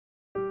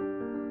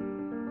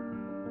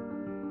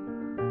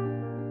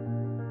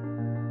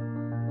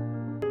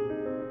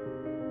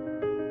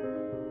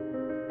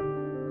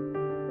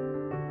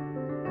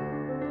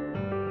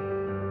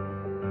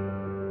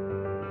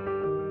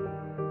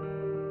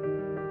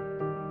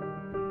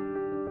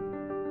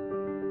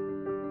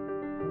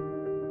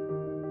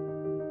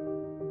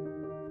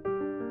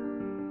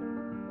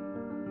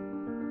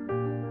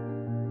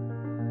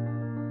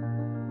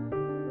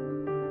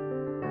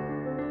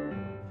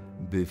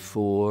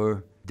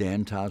Before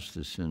Dan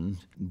Tosterson,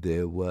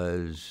 there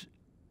was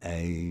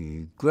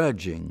a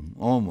grudging,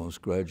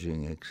 almost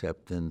grudging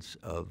acceptance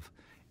of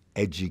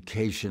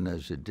education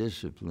as a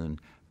discipline,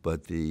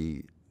 but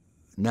the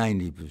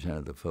 90%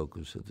 of the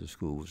focus of the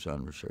school was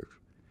on research.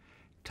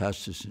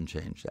 Tosterson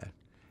changed that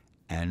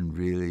and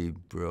really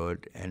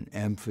brought an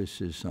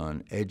emphasis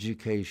on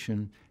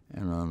education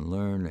and on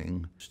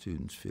learning.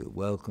 Students feel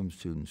welcome,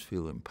 students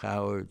feel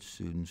empowered,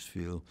 students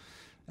feel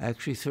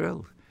actually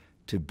thrilled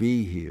to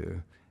be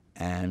here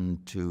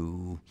and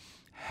to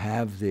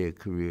have their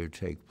career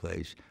take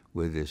place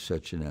where there's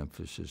such an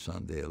emphasis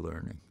on their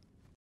learning.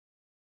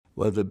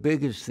 Well, the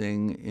biggest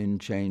thing in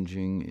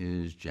changing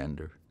is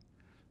gender.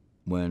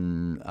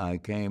 When I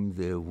came,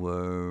 there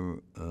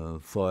were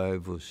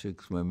 5 or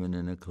 6 women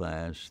in a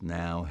class.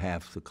 Now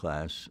half the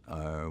class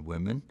are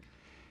women,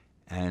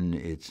 and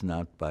it's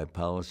not by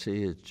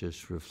policy. It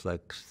just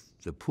reflects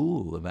the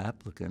pool of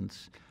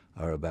applicants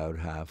are about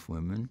half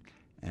women,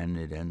 and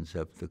it ends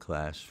up the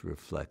class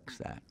reflects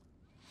that.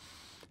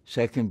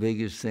 Second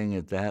biggest thing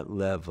at that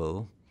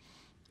level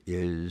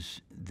is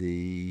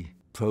the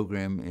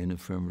program in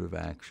affirmative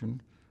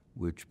action,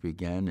 which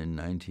began in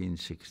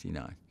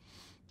 1969.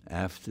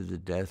 After the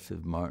death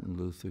of Martin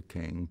Luther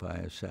King by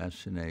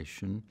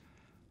assassination,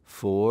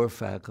 4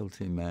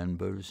 faculty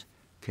members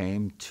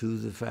came to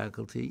the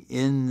faculty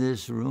in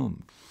this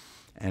room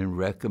and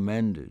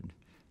recommended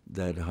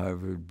that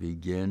Harvard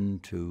begin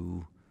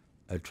to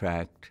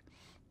attract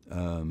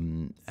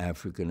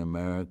African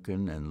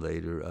American and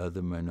later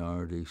other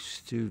minority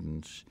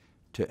students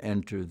to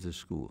enter the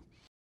school.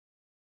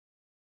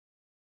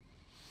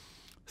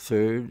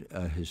 Third,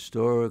 a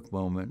historic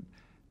moment,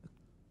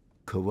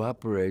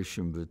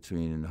 cooperation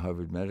between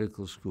Harvard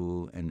Medical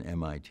School and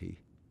MIT.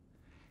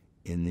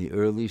 In the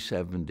early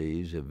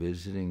 70s, a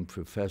visiting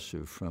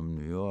professor from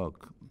New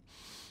York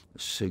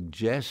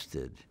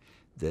suggested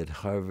that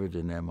Harvard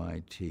and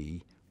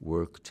MIT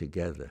work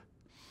together.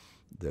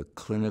 The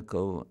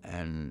clinical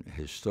and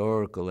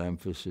historical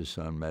emphasis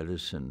on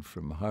medicine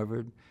from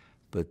Harvard,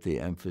 but the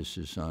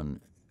emphasis on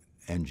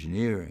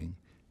engineering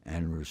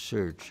and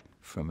research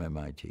from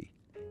MIT.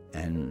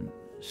 And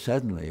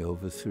suddenly,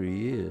 over 3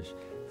 years,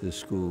 the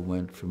school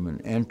went from an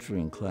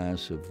entering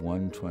class of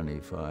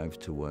 125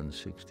 to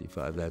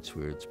 165. That's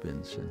where it's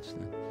been since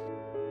then.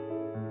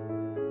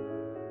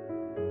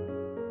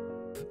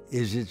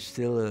 Is it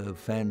still a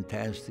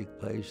fantastic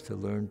place to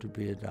learn to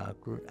be a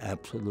doctor?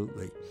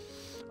 Absolutely.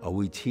 Are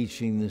we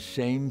teaching the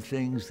same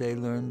things they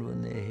learned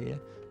when they're here?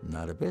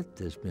 Not a bit.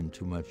 There's been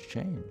too much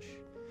change.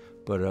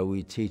 But are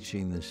we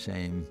teaching the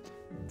same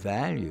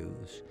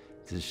values,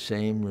 the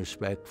same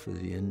respect for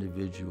the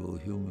individual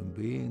human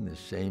being, the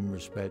same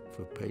respect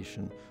for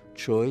patient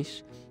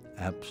choice?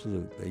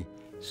 Absolutely.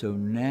 So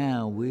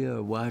now we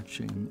are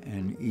watching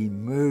an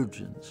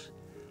emergence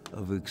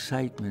of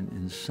excitement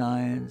in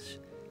science,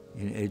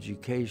 in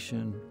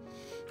education,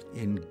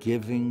 in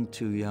giving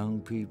to young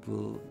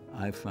people.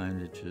 I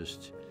find it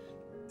just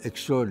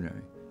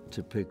extraordinary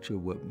to picture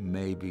what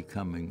may be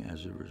coming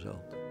as a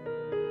result.